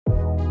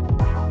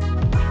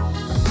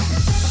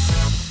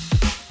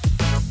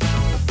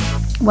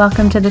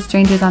Welcome to the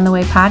Strangers on the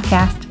Way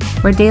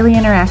podcast, where daily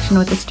interaction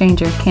with a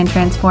stranger can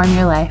transform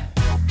your life.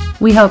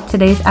 We hope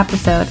today's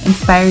episode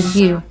inspires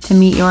you to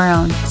meet your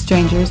own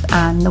strangers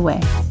on the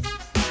way.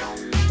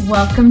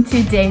 Welcome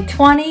to day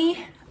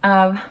 20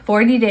 of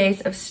 40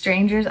 days of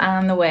Strangers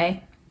on the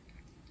Way.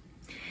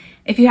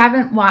 If you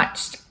haven't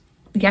watched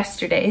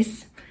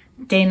yesterday's,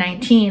 day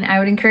 19, I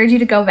would encourage you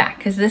to go back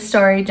because this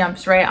story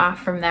jumps right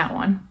off from that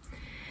one.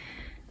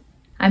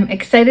 I'm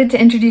excited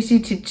to introduce you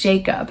to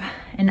Jacob,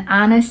 an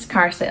honest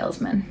car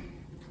salesman.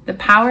 The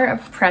Power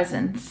of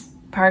Presence,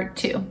 Part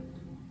 2.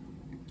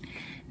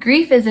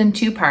 Grief is in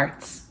two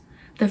parts.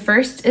 The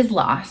first is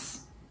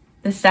loss.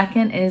 The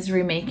second is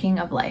remaking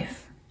of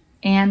life.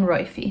 Anne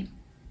Royfie.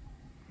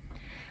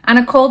 On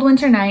a cold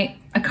winter night,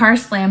 a car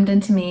slammed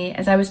into me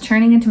as I was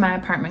turning into my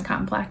apartment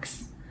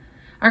complex.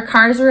 Our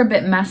cars were a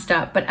bit messed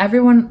up, but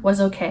everyone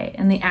was okay,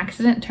 and the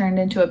accident turned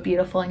into a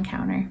beautiful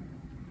encounter.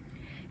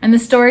 And the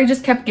story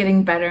just kept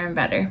getting better and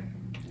better.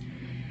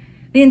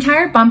 The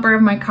entire bumper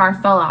of my car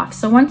fell off,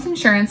 so once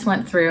insurance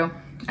went through,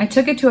 I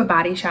took it to a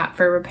body shop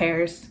for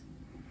repairs.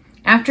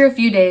 After a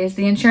few days,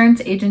 the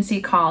insurance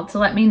agency called to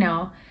let me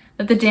know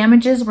that the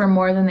damages were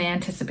more than they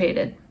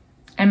anticipated,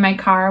 and my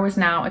car was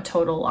now a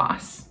total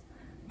loss.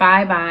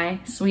 Bye-bye,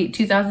 sweet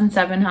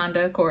 2007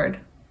 Honda Accord.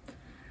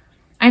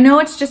 I know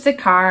it's just a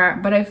car,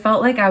 but I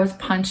felt like I was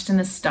punched in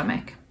the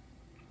stomach.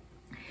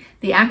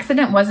 The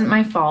accident wasn't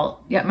my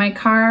fault, yet my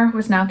car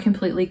was now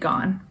completely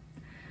gone.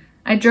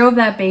 I drove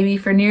that baby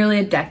for nearly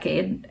a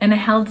decade, and it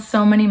held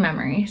so many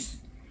memories.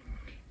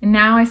 And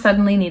now I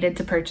suddenly needed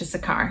to purchase a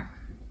car.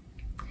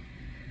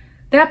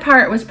 That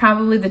part was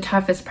probably the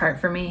toughest part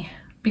for me,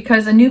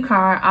 because a new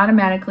car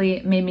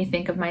automatically made me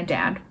think of my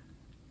dad.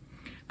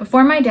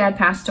 Before my dad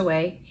passed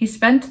away, he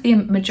spent the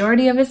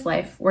majority of his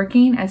life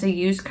working as a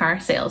used car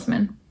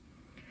salesman.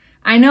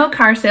 I know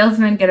car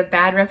salesmen get a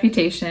bad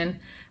reputation,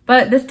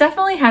 but this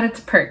definitely had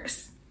its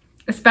perks,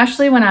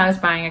 especially when I was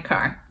buying a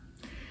car.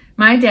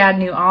 My dad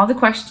knew all the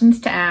questions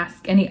to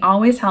ask, and he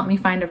always helped me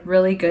find a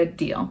really good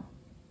deal.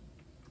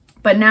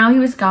 But now he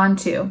was gone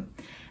too,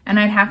 and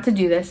I'd have to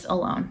do this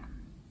alone.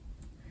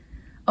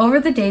 Over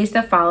the days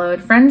that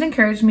followed, friends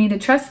encouraged me to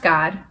trust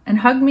God and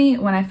hugged me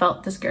when I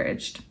felt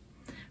discouraged.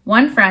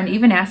 One friend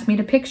even asked me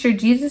to picture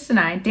Jesus and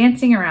I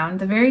dancing around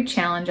the very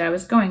challenge I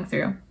was going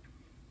through.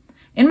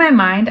 In my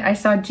mind, I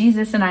saw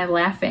Jesus and I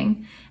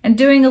laughing and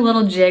doing a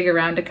little jig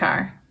around a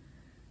car.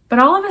 But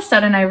all of a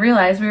sudden, I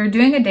realized we were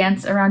doing a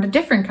dance around a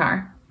different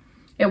car.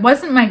 It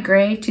wasn't my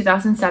gray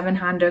 2007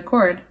 Honda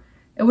Accord.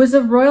 It was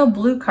a royal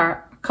blue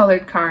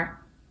colored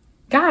car.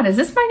 God, is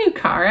this my new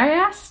car? I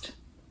asked.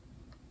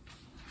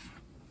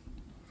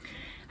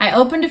 I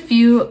opened a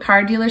few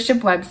car dealership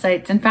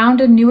websites and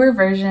found a newer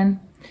version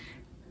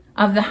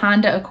of the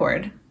Honda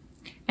Accord.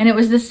 And it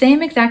was the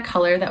same exact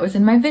color that was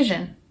in my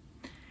vision.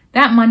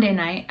 That Monday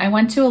night, I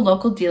went to a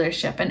local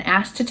dealership and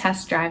asked to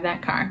test drive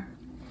that car.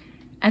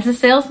 As the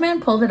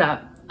salesman pulled it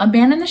up, a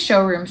man in the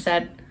showroom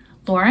said,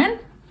 "Lauren?"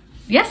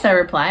 "Yes," I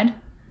replied.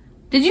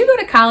 "Did you go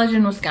to college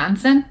in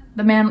Wisconsin?"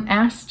 the man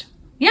asked.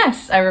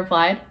 "Yes," I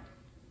replied.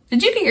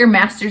 "Did you get your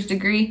master's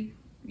degree?"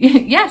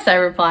 "Yes," I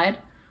replied.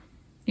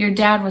 "Your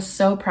dad was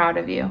so proud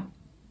of you."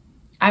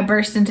 I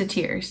burst into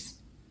tears.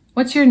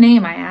 "What's your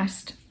name?" I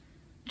asked.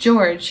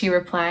 "George," he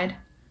replied.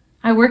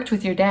 "I worked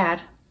with your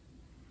dad."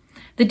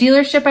 The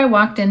dealership I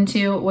walked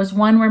into was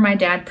one where my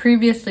dad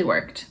previously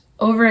worked,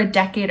 over a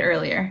decade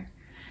earlier.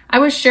 I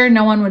was sure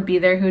no one would be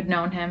there who'd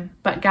known him,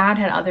 but God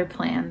had other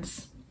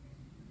plans.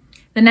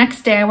 The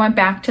next day I went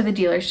back to the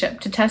dealership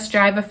to test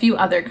drive a few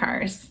other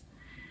cars.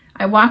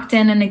 I walked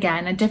in and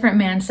again a different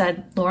man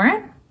said,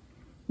 "Lauren?"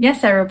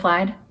 "Yes," I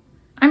replied.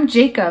 "I'm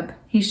Jacob,"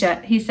 he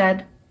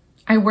said.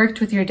 "I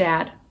worked with your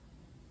dad."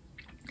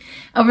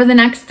 Over the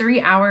next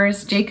 3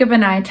 hours, Jacob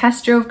and I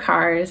test drove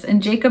cars,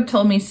 and Jacob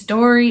told me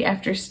story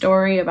after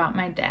story about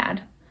my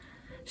dad.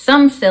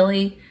 Some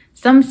silly,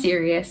 some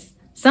serious,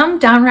 some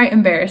downright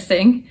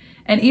embarrassing,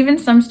 and even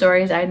some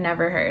stories I'd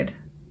never heard.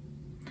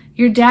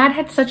 "Your dad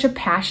had such a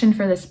passion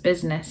for this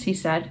business," he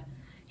said.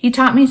 "He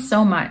taught me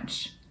so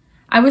much.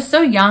 I was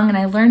so young and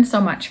I learned so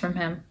much from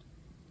him."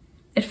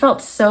 It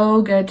felt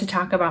so good to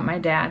talk about my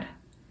dad.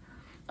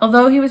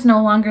 Although he was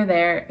no longer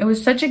there, it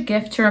was such a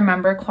gift to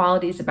remember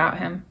qualities about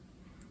him.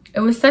 It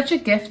was such a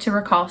gift to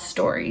recall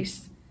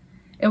stories.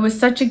 It was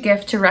such a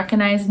gift to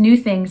recognize new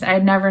things I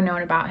had never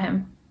known about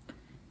him.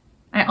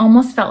 I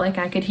almost felt like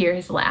I could hear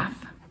his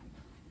laugh.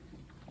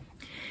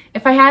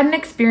 If I hadn't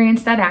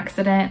experienced that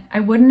accident,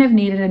 I wouldn't have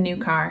needed a new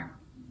car.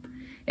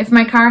 If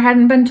my car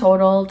hadn't been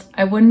totaled,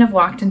 I wouldn't have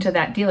walked into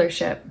that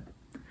dealership.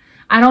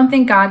 I don't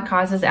think God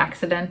causes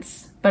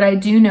accidents, but I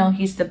do know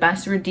He's the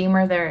best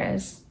Redeemer there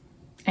is,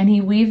 and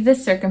He weaved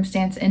this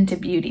circumstance into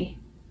beauty.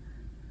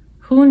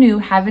 Who knew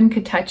heaven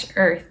could touch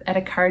earth at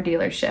a car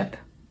dealership?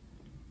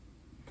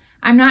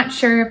 I'm not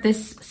sure if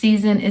this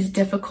season is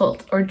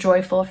difficult or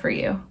joyful for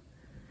you.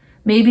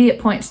 Maybe it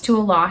points to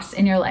a loss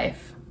in your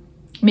life.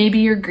 Maybe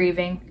you're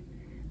grieving.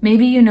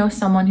 Maybe you know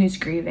someone who's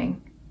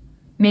grieving.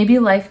 Maybe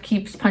life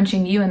keeps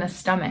punching you in the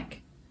stomach.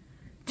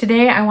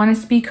 Today, I want to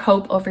speak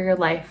hope over your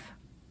life.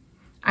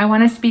 I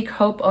want to speak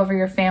hope over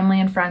your family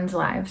and friends'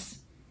 lives.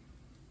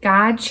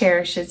 God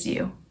cherishes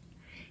you.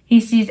 He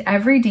sees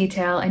every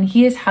detail, and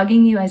He is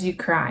hugging you as you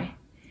cry.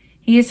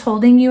 He is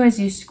holding you as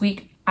you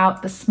squeak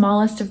out the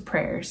smallest of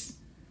prayers.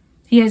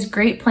 He has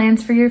great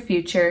plans for your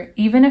future,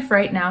 even if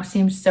right now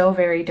seems so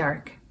very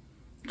dark.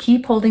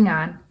 Keep holding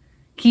on.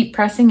 Keep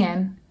pressing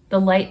in. The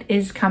light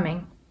is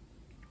coming.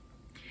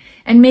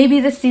 And maybe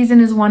this season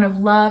is one of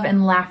love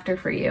and laughter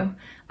for you.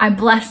 I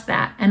bless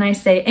that, and I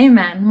say,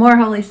 Amen, more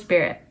Holy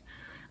Spirit.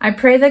 I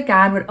pray that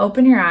God would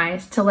open your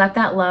eyes to let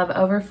that love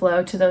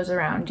overflow to those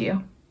around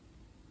you.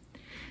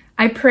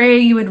 I pray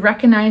you would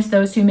recognize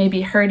those who may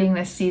be hurting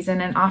this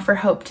season and offer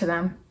hope to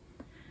them.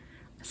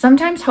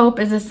 Sometimes hope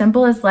is as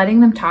simple as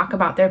letting them talk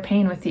about their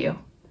pain with you.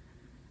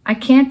 I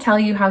can't tell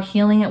you how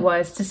healing it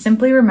was to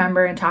simply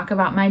remember and talk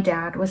about my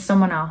dad with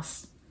someone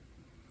else.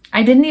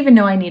 I didn't even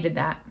know I needed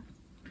that.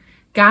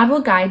 God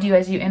will guide you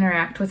as you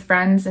interact with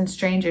friends and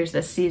strangers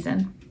this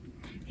season.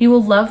 He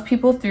will love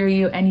people through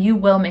you, and you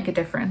will make a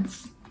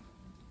difference.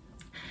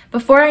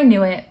 Before I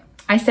knew it,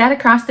 I sat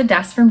across the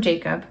desk from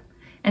Jacob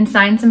and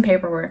signed some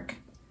paperwork.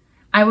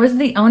 I was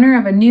the owner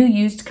of a new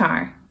used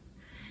car.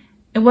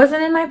 It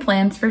wasn't in my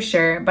plans for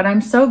sure, but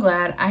I'm so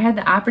glad I had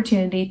the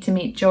opportunity to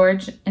meet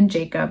George and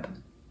Jacob.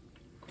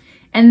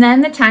 And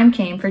then the time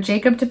came for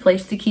Jacob to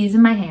place the keys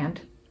in my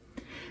hand.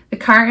 The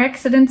car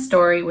accident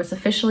story was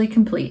officially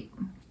complete.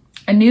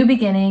 A new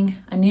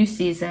beginning, a new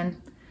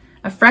season,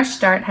 a fresh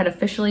start had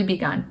officially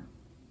begun.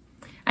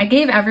 I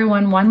gave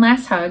everyone one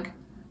last hug,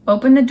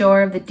 opened the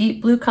door of the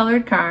deep blue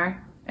colored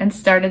car, and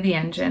started the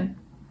engine.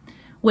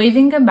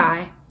 Waving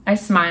goodbye, I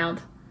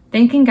smiled,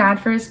 thanking God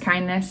for His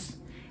kindness,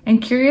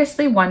 and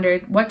curiously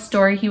wondered what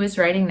story He was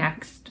writing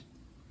next.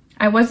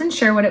 I wasn't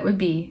sure what it would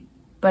be,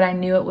 but I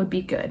knew it would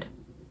be good.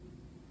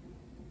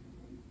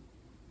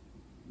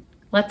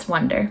 Let's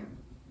wonder.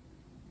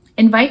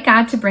 Invite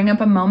God to bring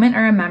up a moment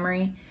or a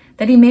memory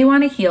that He may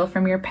want to heal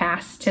from your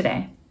past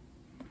today.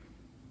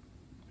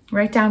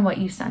 Write down what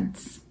you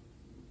sense.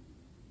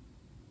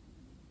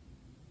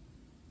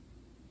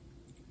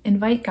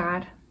 Invite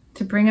God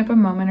to bring up a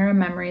moment or a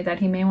memory that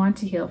He may want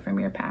to heal from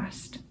your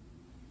past.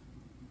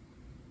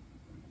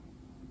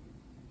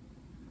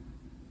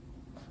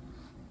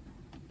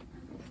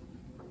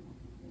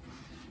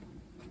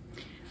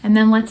 And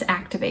then let's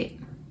activate.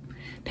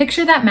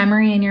 Picture that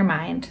memory in your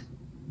mind.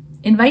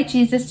 Invite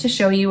Jesus to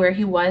show you where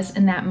He was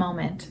in that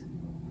moment.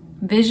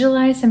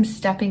 Visualize Him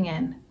stepping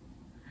in.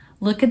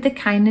 Look at the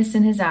kindness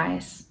in His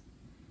eyes.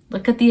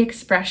 Look at the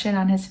expression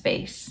on His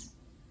face.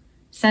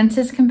 Sense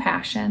His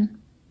compassion.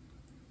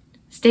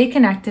 Stay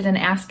connected and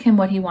ask Him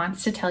what He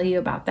wants to tell you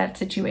about that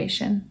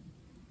situation.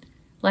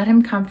 Let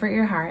Him comfort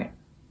your heart,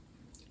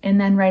 and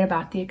then write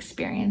about the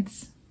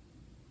experience.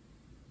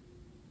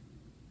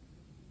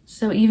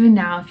 So even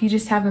now, if you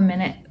just have a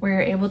minute where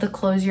you're able to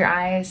close your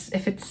eyes,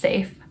 if it's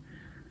safe,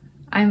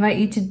 I invite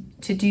you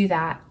to do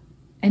that.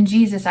 And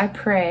Jesus, I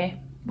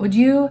pray, would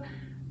you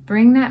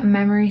bring that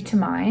memory to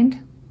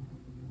mind?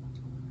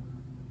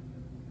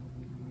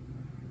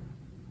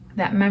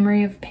 That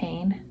memory of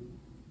pain.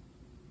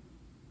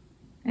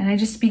 And I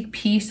just speak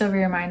peace over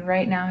your mind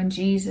right now in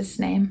Jesus'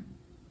 name.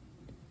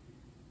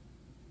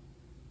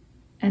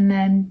 And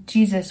then,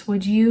 Jesus,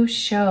 would you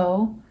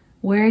show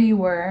where you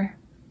were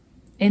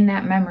in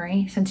that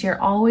memory, since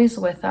you're always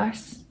with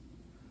us?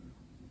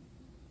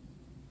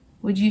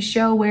 Would you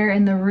show where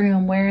in the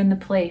room, where in the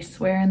place,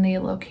 where in the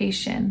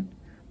location,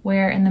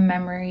 where in the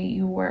memory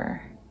you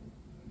were?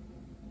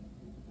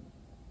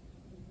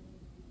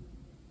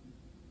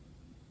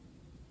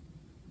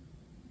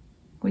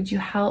 Would you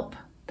help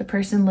the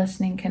person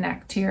listening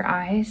connect to your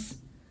eyes,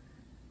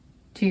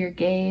 to your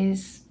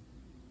gaze,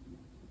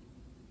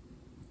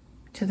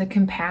 to the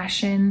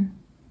compassion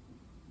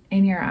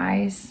in your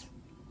eyes?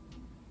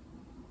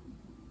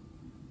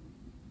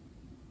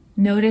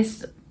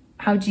 Notice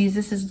how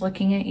Jesus is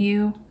looking at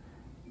you.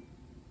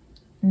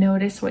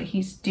 Notice what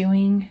He's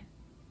doing.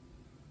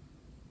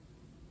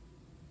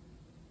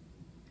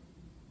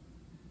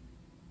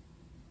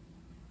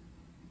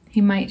 He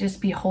might just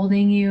be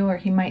holding you, or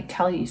He might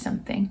tell you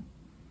something.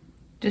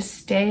 Just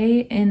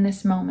stay in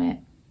this moment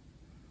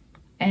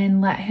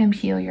and let Him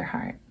heal your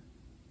heart.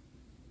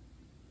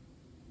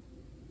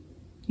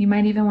 You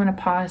might even want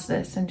to pause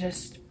this and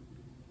just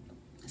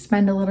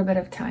spend a little bit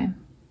of time.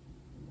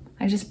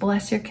 I just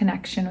bless your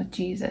connection with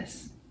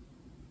Jesus.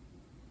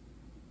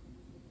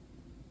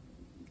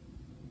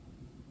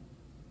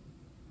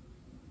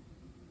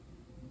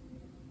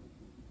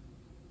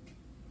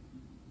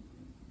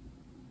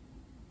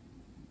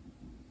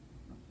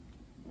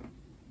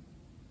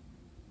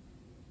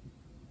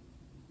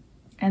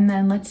 And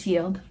then let's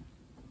yield.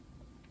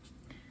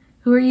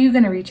 Who are you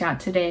going to reach out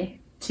today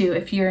to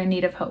if you're in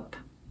need of hope?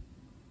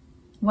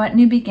 What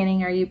new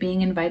beginning are you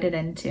being invited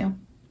into?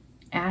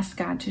 Ask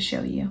God to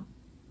show you.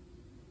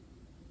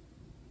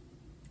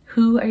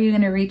 Who are you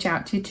going to reach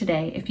out to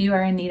today if you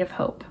are in need of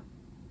hope?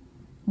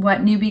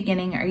 What new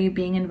beginning are you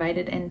being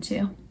invited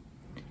into?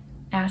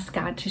 Ask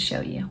God to show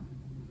you.